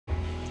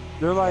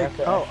They're like,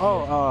 you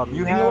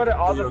You know have what?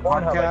 All the your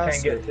Pornhub I can't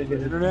Comcast, get to your get in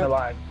the internet.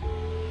 live.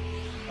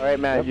 Alright,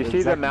 man, Yep, you see the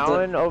exactly.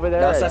 mountain over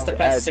there No, that's the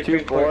at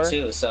Supreme Court 2-4?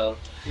 too. So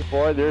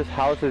 2-4, there's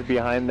houses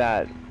behind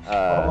that,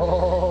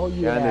 Oh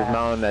behind this yeah.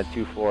 mountain at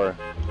 2-4,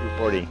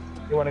 240.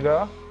 You wanna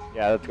go?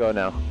 Yeah, let's go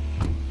now.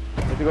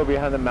 Let's go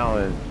behind the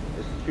mountain.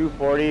 It's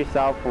 240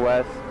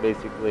 southwest,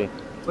 basically.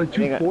 Like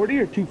 240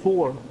 or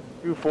 24?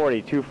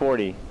 240,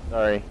 240.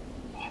 Sorry.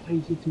 I thought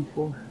you said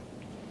 24.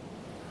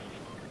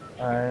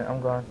 Alright, I'm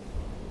gone.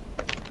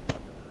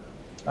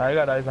 I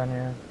got eyes on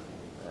you.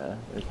 Yeah,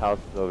 there's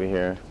houses over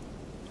here.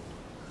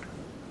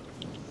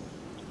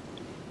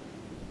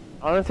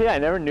 Honestly, I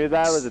never knew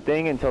that was a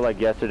thing until like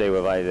yesterday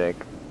with Isaac.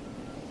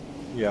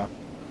 Yeah,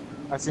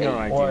 I've seen it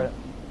on What? IG.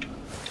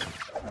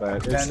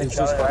 But Man, it's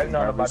just I've fucking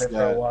known about garbage it for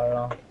a that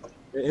while.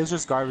 it's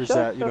just garbage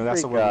Shut that the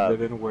that's the freak world up. we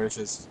live in, where it's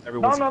just No,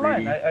 everyone's I'm not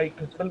lying. greedy.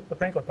 Because Philip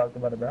DeFranco talked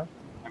about it, bro.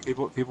 And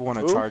people want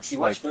to Who? charge You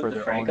like watch for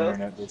Philip their own DeFranco?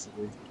 internet,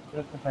 basically.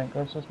 Philip DeFranco,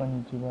 it's just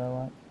on YouTube,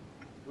 I like.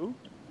 Who?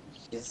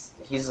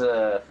 he's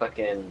a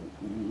fucking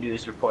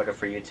news reporter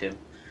for YouTube.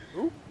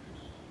 Who?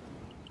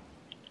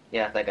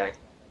 Yeah, that guy.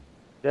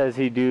 Does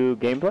he do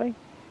gameplay?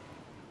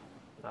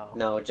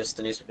 No, just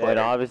the news Then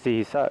reporter obviously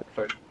he sucks.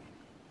 for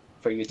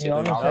YouTube. He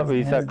only Oh,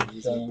 he says sucks.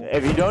 news, so-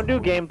 If you don't do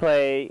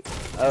gameplay,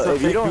 a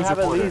if you fake don't news have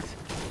reporter. at least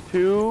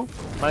 2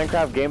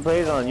 Minecraft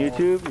gameplays on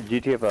YouTube,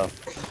 GTFO.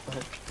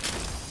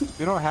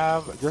 You don't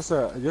have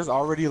there's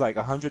already like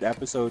 100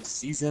 episodes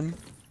season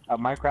of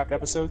Minecraft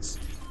episodes.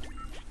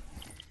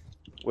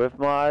 With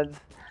mods,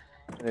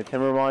 and the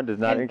timber mod does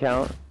not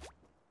count.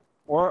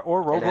 Or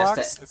It has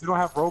Roblox. If you don't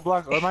have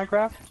Roblox or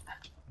Minecraft,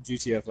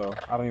 GTFO.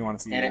 I don't even want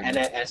to see And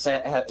it.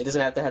 it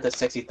doesn't have to have the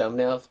sexy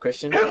thumbnail of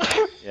Christian.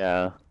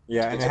 Yeah.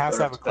 Yeah, and It's it has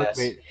to a have a class.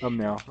 clickbait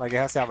thumbnail. Like it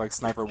has to have like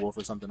Sniper Wolf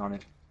or something on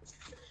it.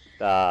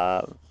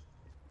 Stop.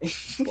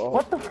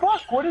 What the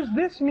fuck? What does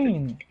this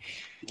mean?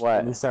 It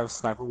What? needs to have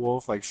Sniper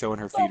Wolf like showing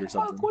her What feet the or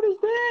fuck? something. What is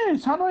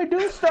this? How do I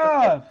do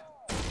stuff?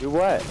 Do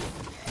what?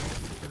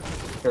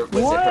 Her, was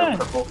it her What?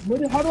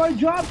 purple? How do I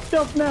drop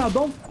stuff now?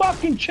 Don't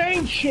fucking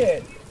change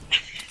shit.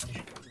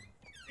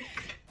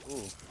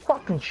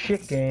 Fucking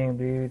shit game,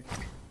 dude.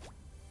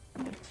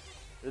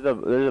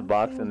 There's a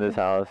box in this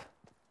house.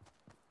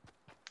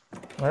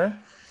 Where?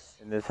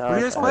 In this What are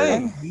you house. guys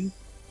playing?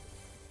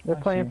 They're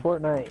playing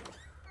Fortnite.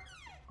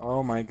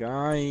 Oh my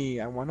god,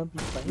 I want to be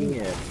playing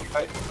it.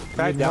 If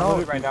I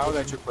download it right now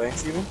that you're playing,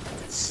 Steven,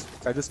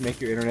 if I just make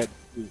your internet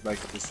like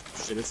just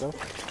shit itself.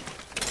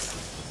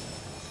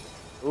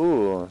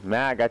 Ooh,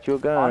 Matt, got you a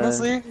gun.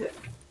 Honestly,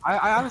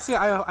 I honestly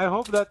I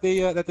hope that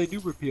they do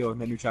repeal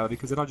net neutrality,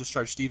 because then I'll just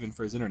charge Steven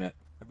for his internet.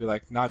 I'd be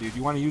like, nah, dude,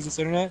 you want to use this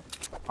internet?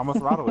 I'm gonna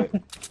throttle it.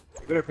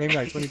 You better pay me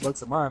like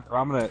 $20 a month, or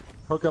I'm gonna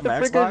hook up the my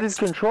frick Xbox, is this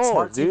control,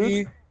 Smart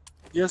dude? TV,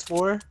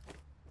 PS4.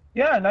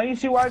 Yeah, now you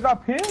see why I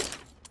got pissed?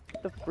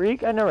 The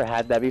freak? I never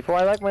had that before.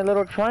 I like my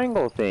little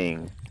triangle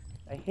thing.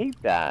 I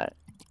hate that.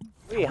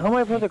 Wait, how am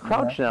I supposed to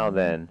crouch now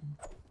then?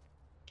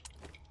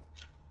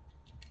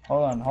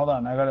 Hold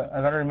on. I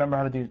gotta remember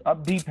how to do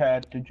up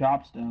D-pad to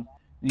drop stuff.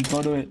 You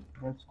go to it,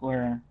 red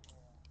square.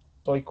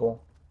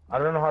 Circle. I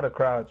don't know how to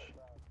crouch.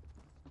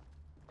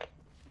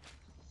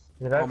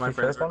 Did All my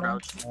friends are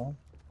crouched. No.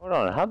 Hold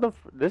on, how the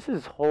this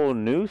is whole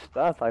new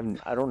stuff. I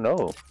don't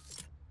know.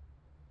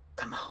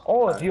 Come on.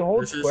 Oh, if you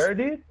hold This is- square,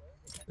 dude.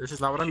 This is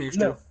not what I'm used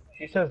to. Look,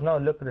 she says no.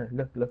 Look at her.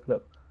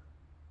 Look.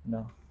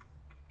 No.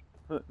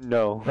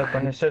 No. Look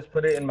when it says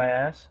put it in my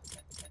ass.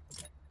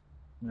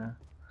 No.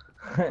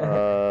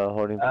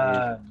 Holding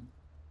please.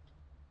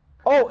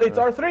 Oh, it's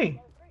R3.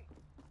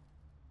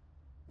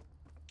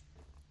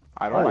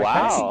 I don't Oh like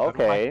wow, fancy.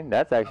 okay,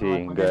 that's actually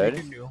what they make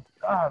good. it do.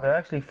 Ah, they're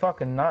actually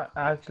fucking not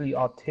actually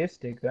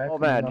autistic. They're Oh actually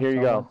man, not here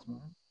you go.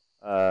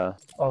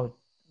 smart. Oh,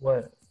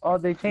 what? Oh,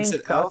 they You changed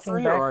said crouching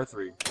L3 back. or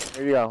R3?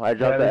 Here you go. I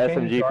dropped Yeah, the they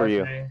changed SMG for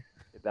you. R3.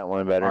 Get that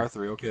one better.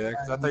 R3, okay.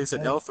 Because I thought you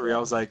said L3. I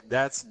was like,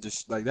 that's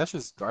just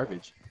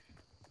garbage.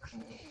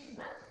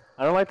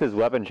 I don't like this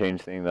weapon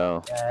change thing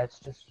though. Yeah, it's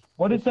just.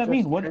 What does it's that just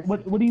mean? What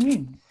do you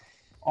mean?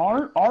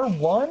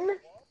 R1?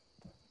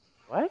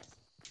 What?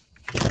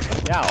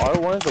 Yeah,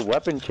 R1 is the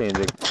weapon change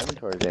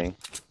inventory thing.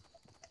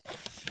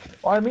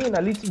 Well, I mean,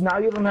 at least now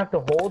you don't have to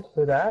hold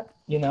for that.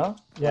 You know?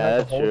 You don't Yeah, have to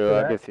that's hold true. for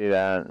I that. can see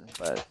that,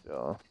 but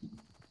still.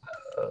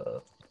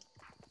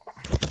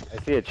 I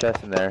see a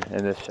chest in there,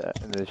 in this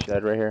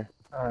shed right here.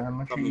 Alright, I'm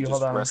gonna shoot Probably you. just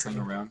Hold on. wrestling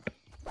around.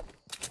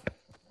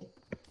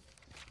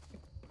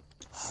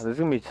 Oh, this is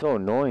gonna be so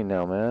annoying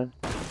now, man.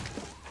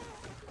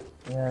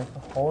 Yeah, it's a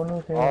whole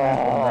new thing. Oh, I have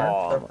to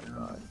learn my stuff.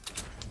 god.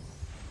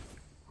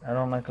 I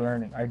don't like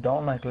learning. I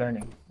don't like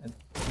learning.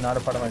 It's not a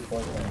part of my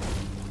forte.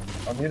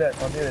 Don't do that.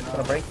 Don't do that. It's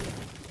gonna break you.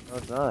 No,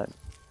 it's not.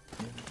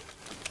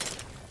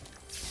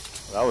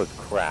 That was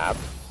crap.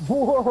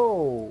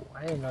 Whoa!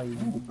 I didn't know you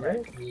could get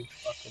a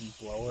fucking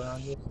blower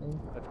on this thing.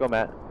 Let's go,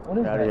 Matt. What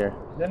is Get out that? of here.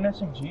 Is that an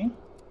SMG?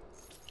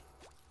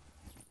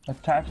 A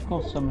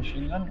tactical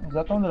submachine gun? Is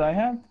that the one that I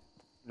have?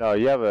 No,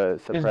 you have a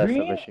Is suppressed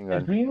submachine is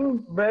gun. green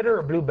better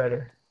or blue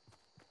better?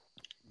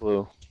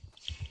 Blue.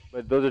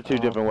 But those are two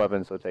different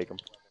weapons, so take them.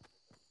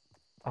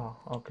 Oh,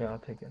 okay. I'll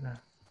take it now.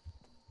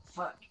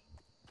 fuck?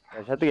 I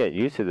just have to get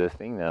used to this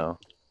thing now.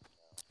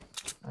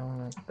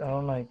 I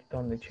don't like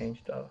when they change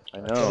stuff. I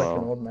I feel like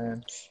an know. old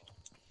man.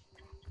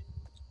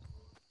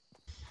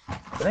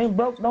 It ain't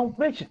broke, don't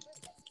fix it.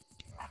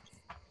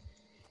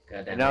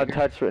 Goddamn Now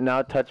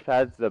nigger.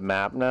 touchpad's the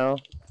map now.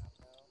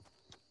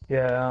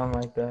 Yeah, I don't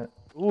like that.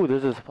 Ooh,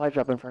 there's a supply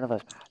drop in front of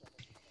us.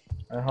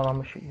 Alright, hold on,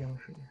 I'm gonna shoot you.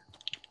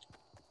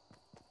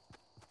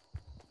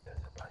 There's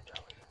a supply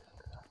drop.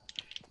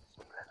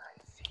 I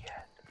see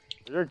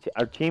it.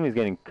 Our team is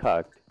getting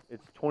cucked.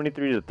 It's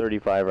 23 to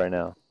 35 right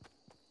now.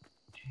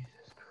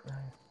 Jesus Christ.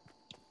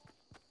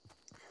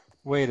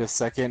 Wait a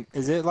second.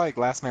 Is it like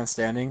Last Man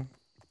Standing?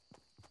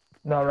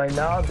 No, right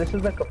now, this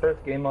is like a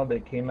first game mode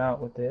that came out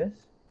with this.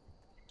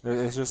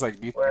 It's just like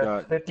Where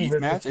it's 50 deep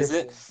versus match.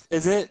 50.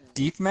 Is it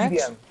deep match?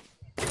 EDM.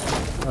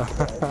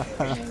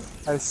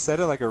 I said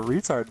it like a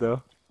retard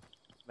though.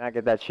 Matt,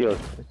 get that shield.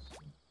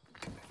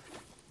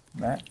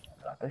 Matt,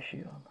 got the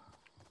shield.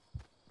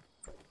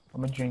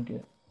 I'm gonna drink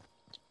it.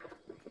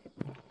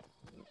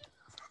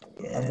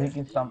 I'm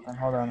drinking something.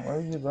 Hold on.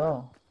 Where did you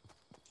go?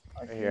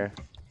 Right here.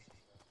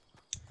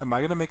 Am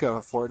I gonna make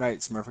a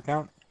Fortnite Smurf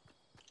account?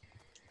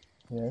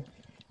 Yes.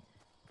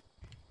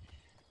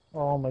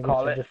 Oh my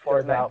Call gosh, I it just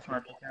filled Fortnite out for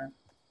Smurf account.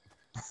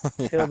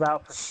 Yeah. filled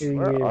out for 2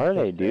 Where years. are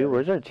they, dude?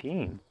 Where's our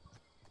team?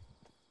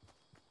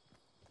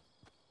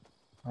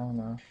 I don't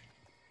know.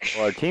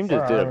 Well, our team Where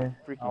just did are a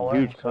we? freaking Oh, we're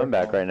in huge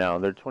comeback circle. right now.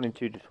 They're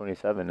 22 to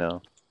 27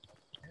 now.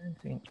 I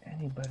haven't seen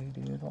anybody,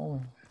 dude. Holy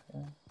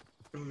shit.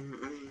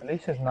 Mm-mm. At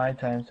least it's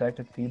nighttime, so I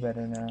could see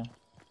better now.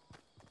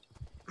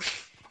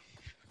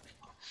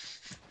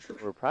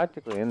 We're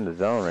practically in the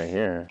zone right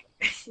here.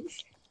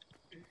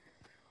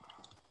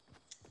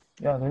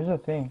 Yeah, there's a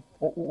thing.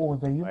 Oh,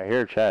 is that you? I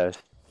hear chest.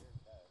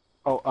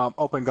 Oh,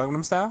 open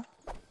Gangnam Style.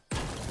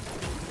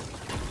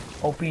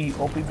 OP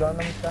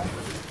Gundam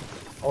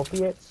stuff?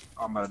 Opiates?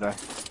 Oh, I'm gonna die.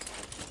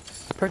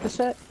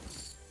 Percocet?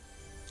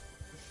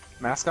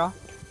 Mask off.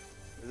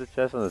 There's a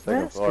chest on the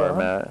second Mask floor, on.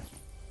 Matt.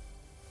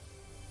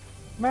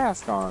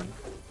 Mask on.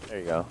 There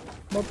you go.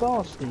 My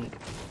ball stink.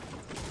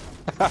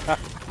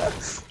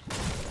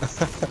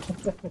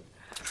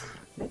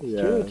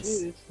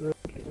 Yes.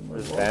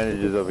 There's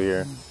bandages over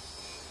here.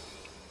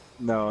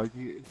 No,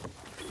 you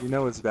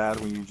know it's bad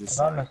when you just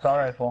I got an assault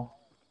rifle.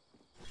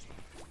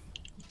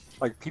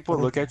 like people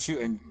look at you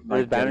and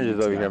There's like,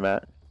 bandages over yeah. here,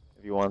 Matt.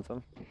 If you want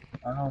some.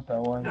 I don't know what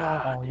that was.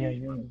 Oh, yeah,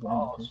 you're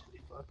Balls.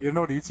 You don't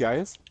know what ETI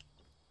is?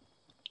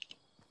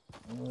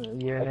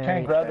 You're I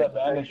can't grab that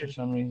bandage for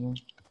some reason.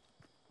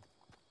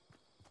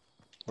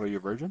 What are you,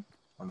 a virgin?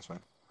 I'm just fine.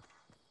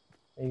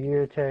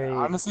 Urinary.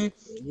 Honestly, if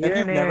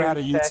you've never had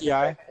a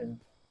UTI,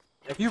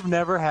 if you've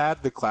never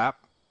had the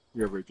clap,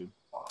 you're a virgin.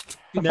 If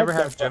you never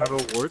had genital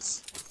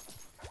warts,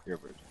 you're a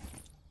virgin.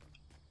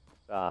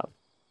 Stop.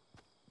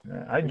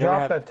 Yeah, I You never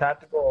dropped had- that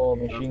tactical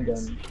machine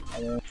gun. I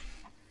don't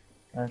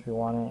know if you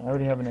want it. I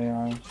already have an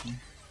AR. So.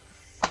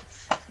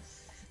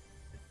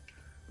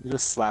 You're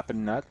just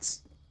slapping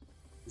nuts.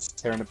 Just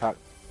tearing apart.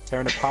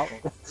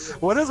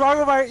 What is wrong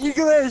with my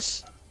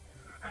English?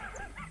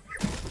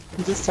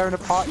 You're just tearing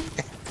apart.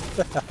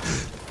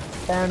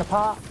 Tearing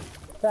apart.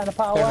 Tearing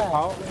apart Tearing what?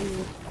 apart?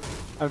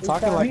 I'm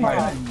talking like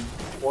my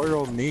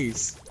 4-year-old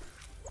niece.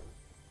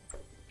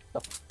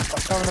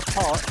 Tearing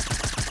apart.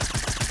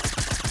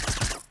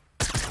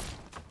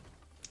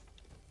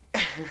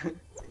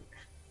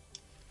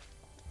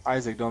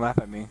 Isaac, don't laugh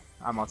at me.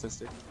 I'm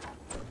autistic.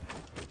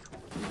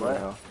 You go to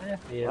hell.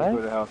 Yeah. What? You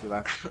go to hell if you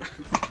laugh.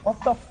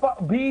 What the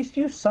fuck, Beast?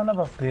 You son of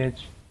a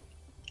bitch.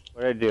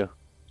 What did I do?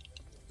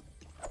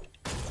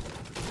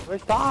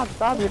 Wait, stop!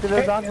 You're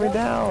gonna knock me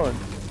down!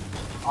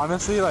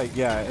 Honestly, like,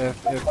 yeah,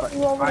 if What you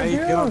want me I to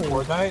get on do?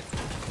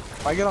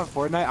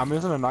 Fortnite, I'm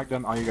just gonna knock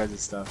down all you guys'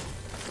 stuff.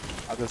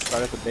 I'll just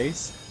start at the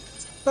base.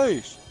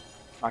 Boosh!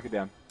 Knock it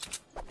down.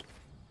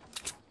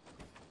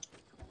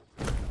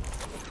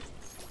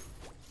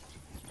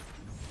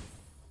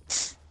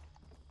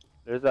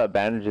 There's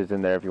bandages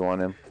in there if you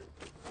want them.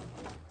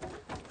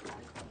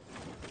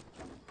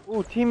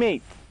 Ooh,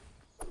 teammate!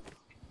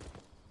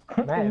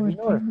 Man, if you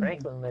know where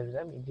Franklin lives,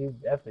 that means you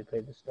definitely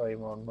played the story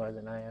mode more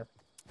than I have.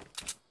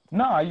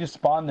 No, I just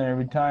spawn there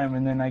every time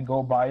and then I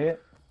go buy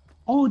it.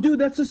 Oh, dude,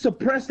 that's a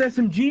suppressed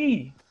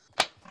SMG.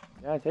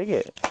 Yeah, take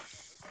it.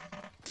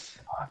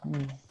 Fuck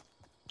me.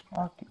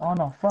 Fuck. Oh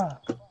no,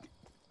 fuck. You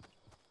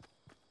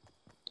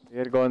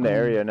gotta go in the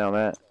area now,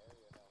 Matt.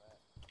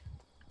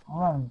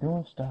 Hold on, I'm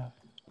doing stuff.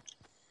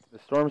 The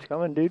storm's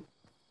coming, dude.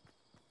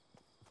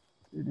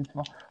 Dude, it's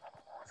my...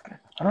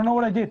 I don't know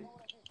what I did.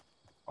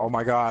 Oh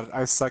my god,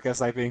 I suck at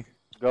sniping.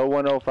 Go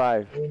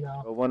 105. You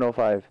know. Go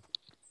 105.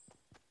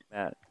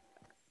 Matt,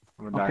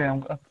 I'm gonna Okay,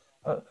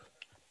 die.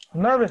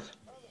 I'm nervous.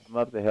 I'm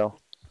up the hill.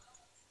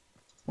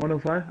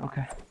 105?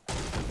 Okay.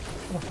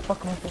 How the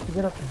fuck am I supposed to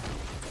get up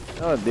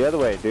there? No, the other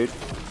way, dude.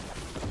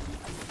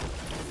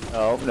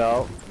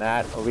 No,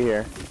 Matt, over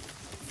here.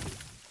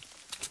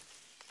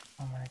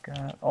 Oh my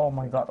god. Oh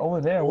my god.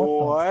 Over there.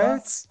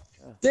 What? The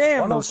fuck? What?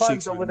 Damn, those 105's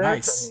cheeks over were there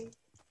nice. for me.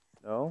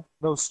 No,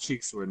 Those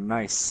cheeks were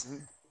nice.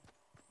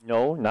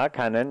 no, not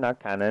cannon, not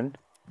cannon.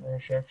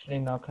 They're actually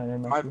not kind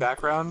of My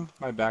background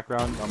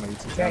on my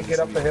YouTube Can't get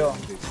up the hill.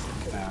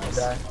 Ass.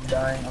 I'm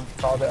dying. I'm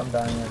called it. I'm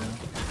dying right now.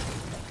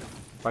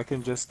 If I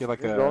can just get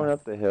like You're going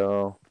up the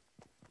hill.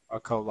 a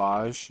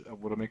collage of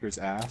Widowmaker's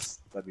ass,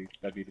 that'd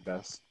be the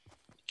best.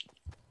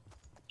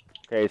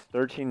 Okay, it's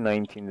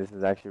 13:19. This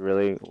is actually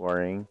really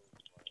worrying.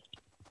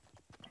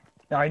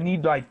 I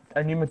need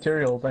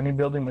materials. I need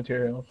building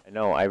materials. I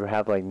know, I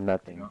have like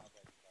nothing.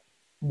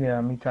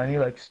 Yeah, me too. I need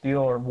like steel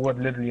or wood,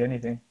 literally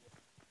anything.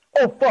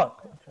 Oh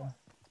fuck!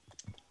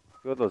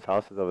 Look at those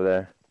houses over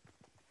there.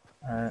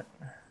 Alright.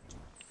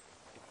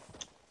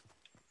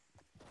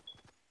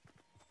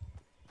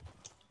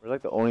 We're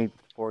like the only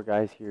 4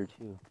 guys here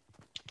too.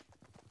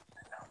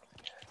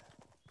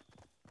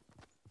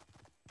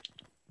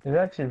 It's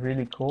actually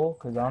really cool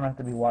because I don't have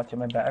to be watching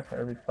my back for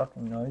every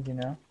fucking noise, you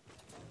know?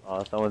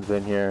 Oh, someone's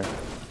been here.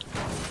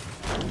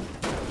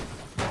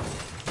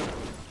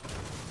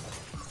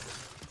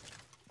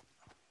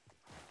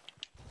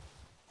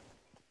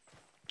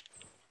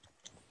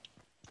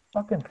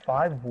 Fucking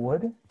 5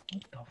 wood?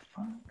 What the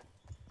fuck?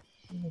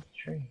 In this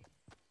tree.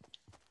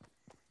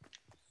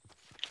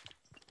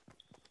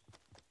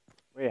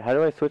 Wait, how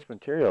do I switch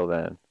material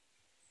then?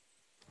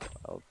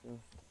 L2?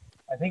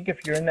 I think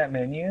if you're in that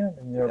menu,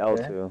 then you're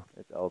It's okay. L2.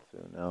 It's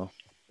L2 now.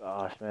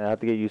 Gosh, man, I have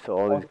to get used to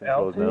all these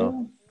controls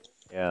now.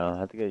 Yeah, I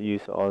have to get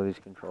used to all these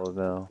controls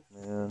now,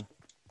 man.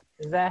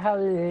 Is that how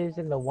it is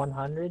in the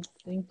 100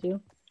 thing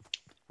too?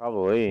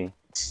 Probably.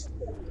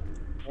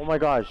 Oh my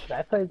gosh!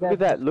 I played that.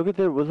 Look at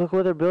that! Look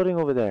what they're building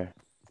over there.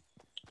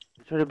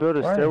 They're trying to build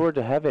a Where? stairway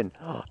to heaven.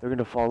 They're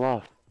gonna fall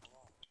off.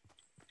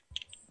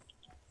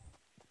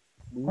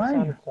 You Why?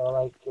 sound so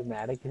like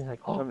dramatic. It's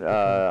like, oh.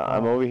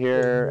 I'm over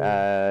here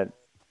at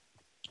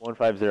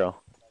 150.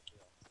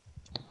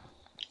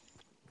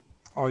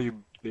 Oh,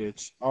 you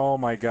bitch. Oh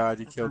my god,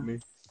 you killed me.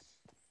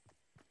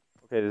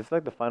 Okay, this is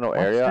like the final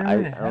area. I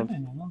don't. I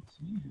don't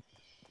see it.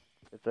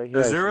 It's right here.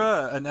 Is there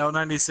an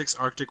L96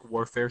 Arctic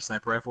Warfare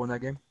sniper rifle in that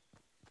game?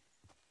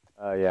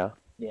 Yeah.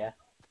 Yeah.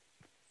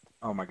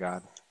 Oh my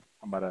god.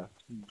 I'm about to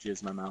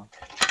jizz my mouth.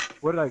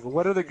 What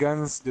other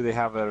guns do they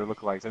have that are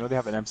lookalikes? I know they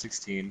have an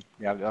M16.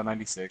 They have the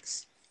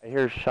L96. I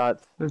hear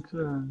shots. It's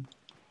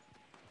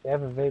They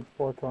have a vape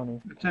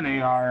 420. it's an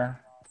AR.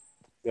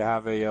 They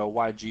have a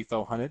YG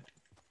 400.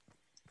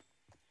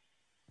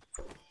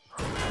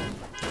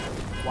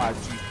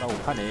 YG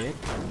 400.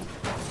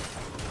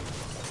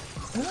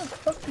 Where the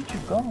fuck did you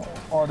go?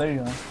 Oh, there you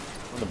go.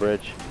 On the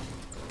bridge.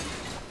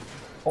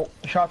 Oh,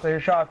 shots! I hear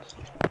shots.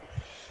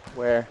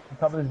 Where? On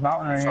top of this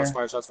mountain right Shots here.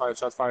 fired, shots fired,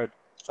 shots fired.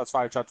 Shots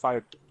fired, shots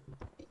fired.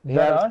 Is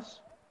that us?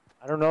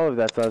 I don't know if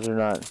that's us or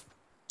not.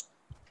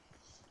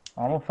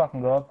 I'm gonna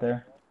fucking go up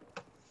there.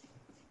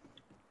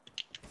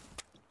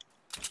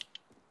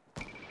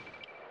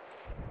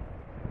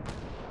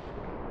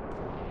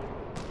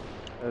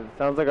 It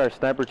sounds like our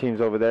sniper team's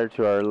over there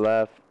to our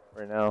left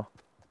right now.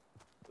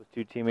 Those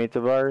 2 teammates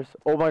of ours.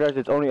 Oh my gosh,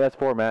 it's only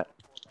S4, Matt.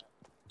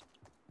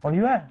 Where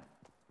you at?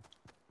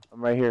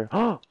 I'm right here.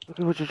 Oh, look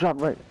at what you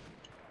dropped right.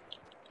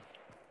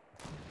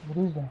 What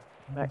is that?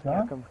 Matt, Is that?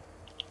 yeah, come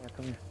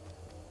here.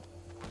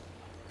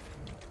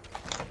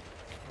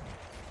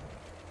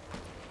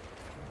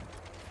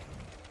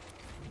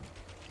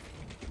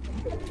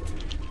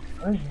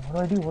 Where is it? What do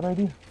I do? What do I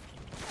do?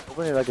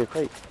 Open it like a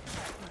crate.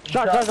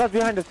 Shot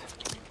behind us.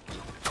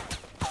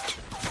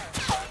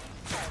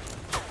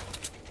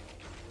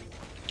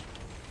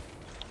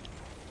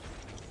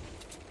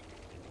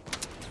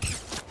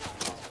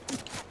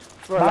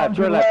 To our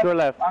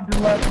left. I'm to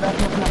the left. Left.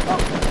 Oh.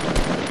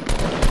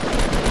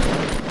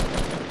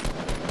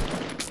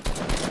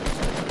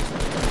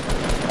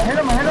 I hit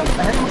him a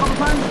couple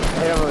times. I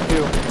hit him with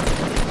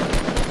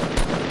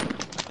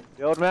 2.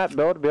 Build, Matt,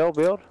 build.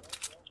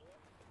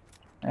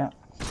 Yeah.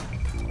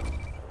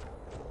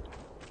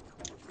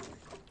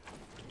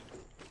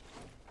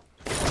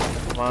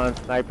 Come on,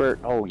 sniper.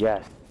 Oh,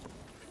 yes.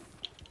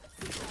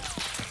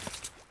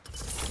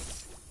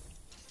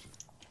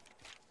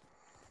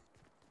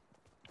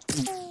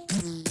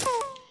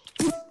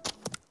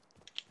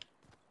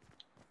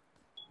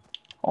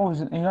 Oh,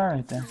 there's an AR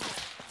right there.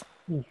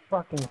 You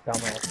fucking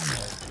dumbass.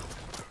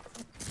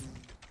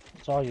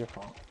 It's all your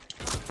fault.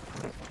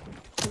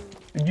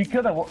 Did you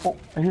kill that? Oh,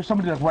 I hear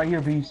somebody like right here,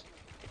 Beast.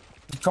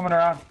 He's coming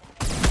around.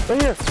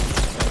 Right here.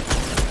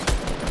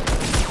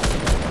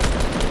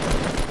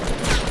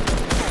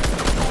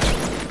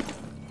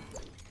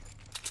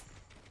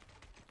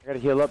 I gotta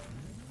heal up.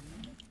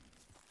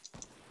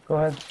 Go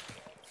ahead. Do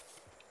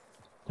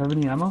you have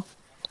any ammo?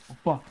 Oh,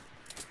 fuck.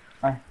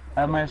 Alright, I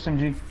have my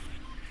SMG.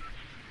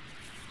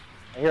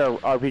 I hear a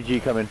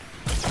RPG coming.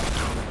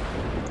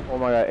 Oh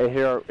my god, I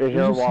hear a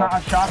There's wall. not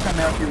a shotgun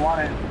there if you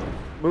want it.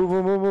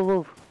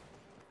 Move.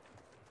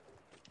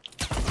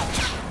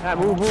 Matt,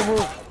 move.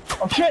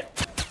 Oh shit!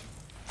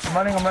 I'm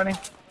running.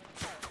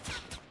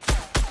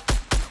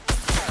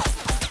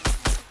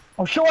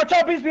 Oh shit, watch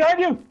out, Beast behind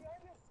you!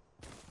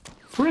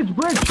 Bridge!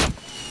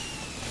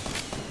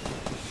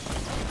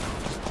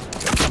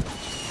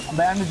 I'm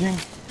bandaging.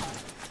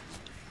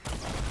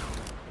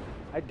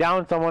 I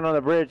downed someone on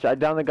the bridge. I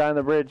downed the guy on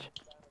the bridge.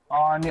 Oh,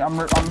 I'm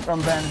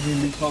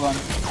bandaging these. Hold on.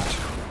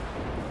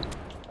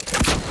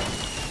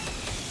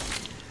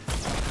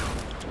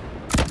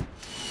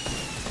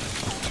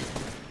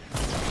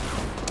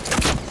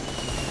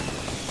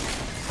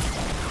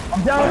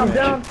 I'm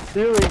down.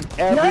 Stealing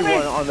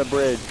everyone on the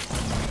bridge.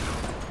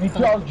 Me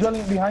too, I was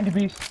drilling behind you,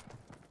 beast.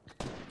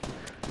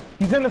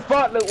 He's in the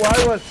spot, look where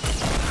I was.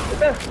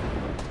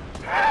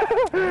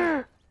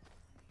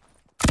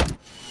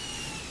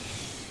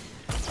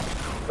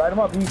 Light him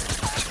up, beast.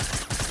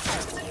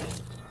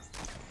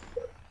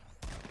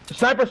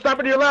 Sniper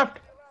to your left.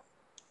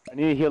 I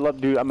need to heal up,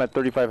 dude. I'm at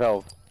 35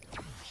 health.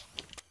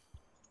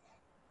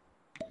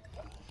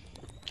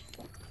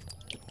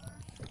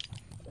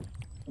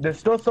 There's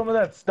still some of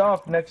that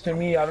stuff next to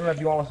me. I don't know if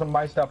you want some of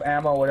my stuff,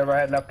 ammo, whatever I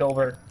had left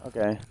over.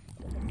 Okay.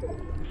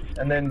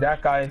 And then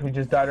that guy who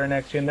just died right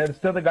next to you. And there's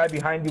still the guy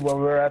behind you where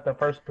we were at the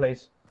first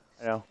place.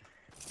 I know.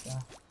 Yeah.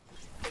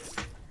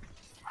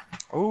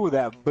 Ooh,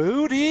 that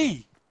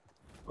booty!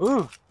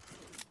 Ooh.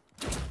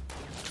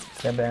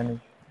 Get bandage.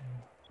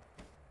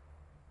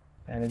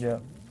 Bandage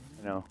up.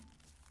 I know.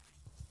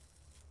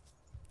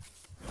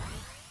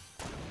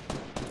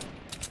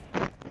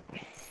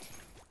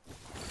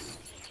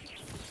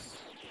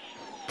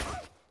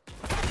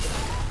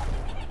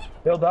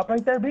 Build up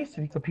right there, beast,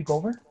 if you could peek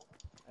over.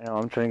 I know,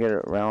 I'm trying to get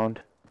it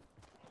around.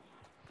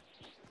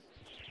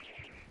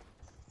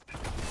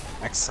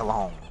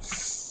 Excellent.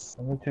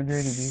 Don't get too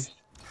greedy, beast.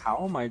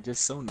 How am I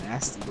just so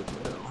nasty with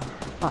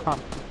Widow?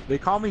 They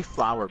call me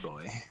Flower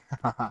Boy.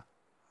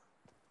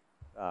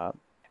 I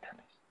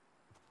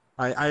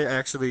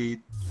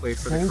actually played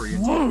for the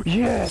Korean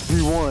team. Yes,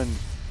 we won.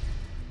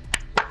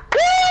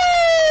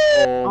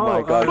 Oh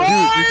my god,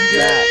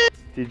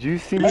 did you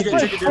see me That's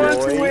the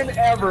first destroy? win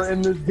ever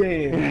in this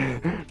game.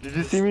 Did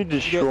you see me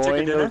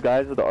destroying those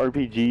guys with the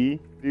RPG,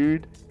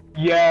 dude?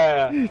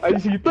 Yeah. I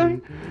see you.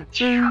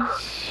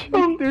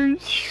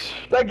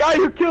 That guy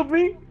who killed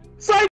me.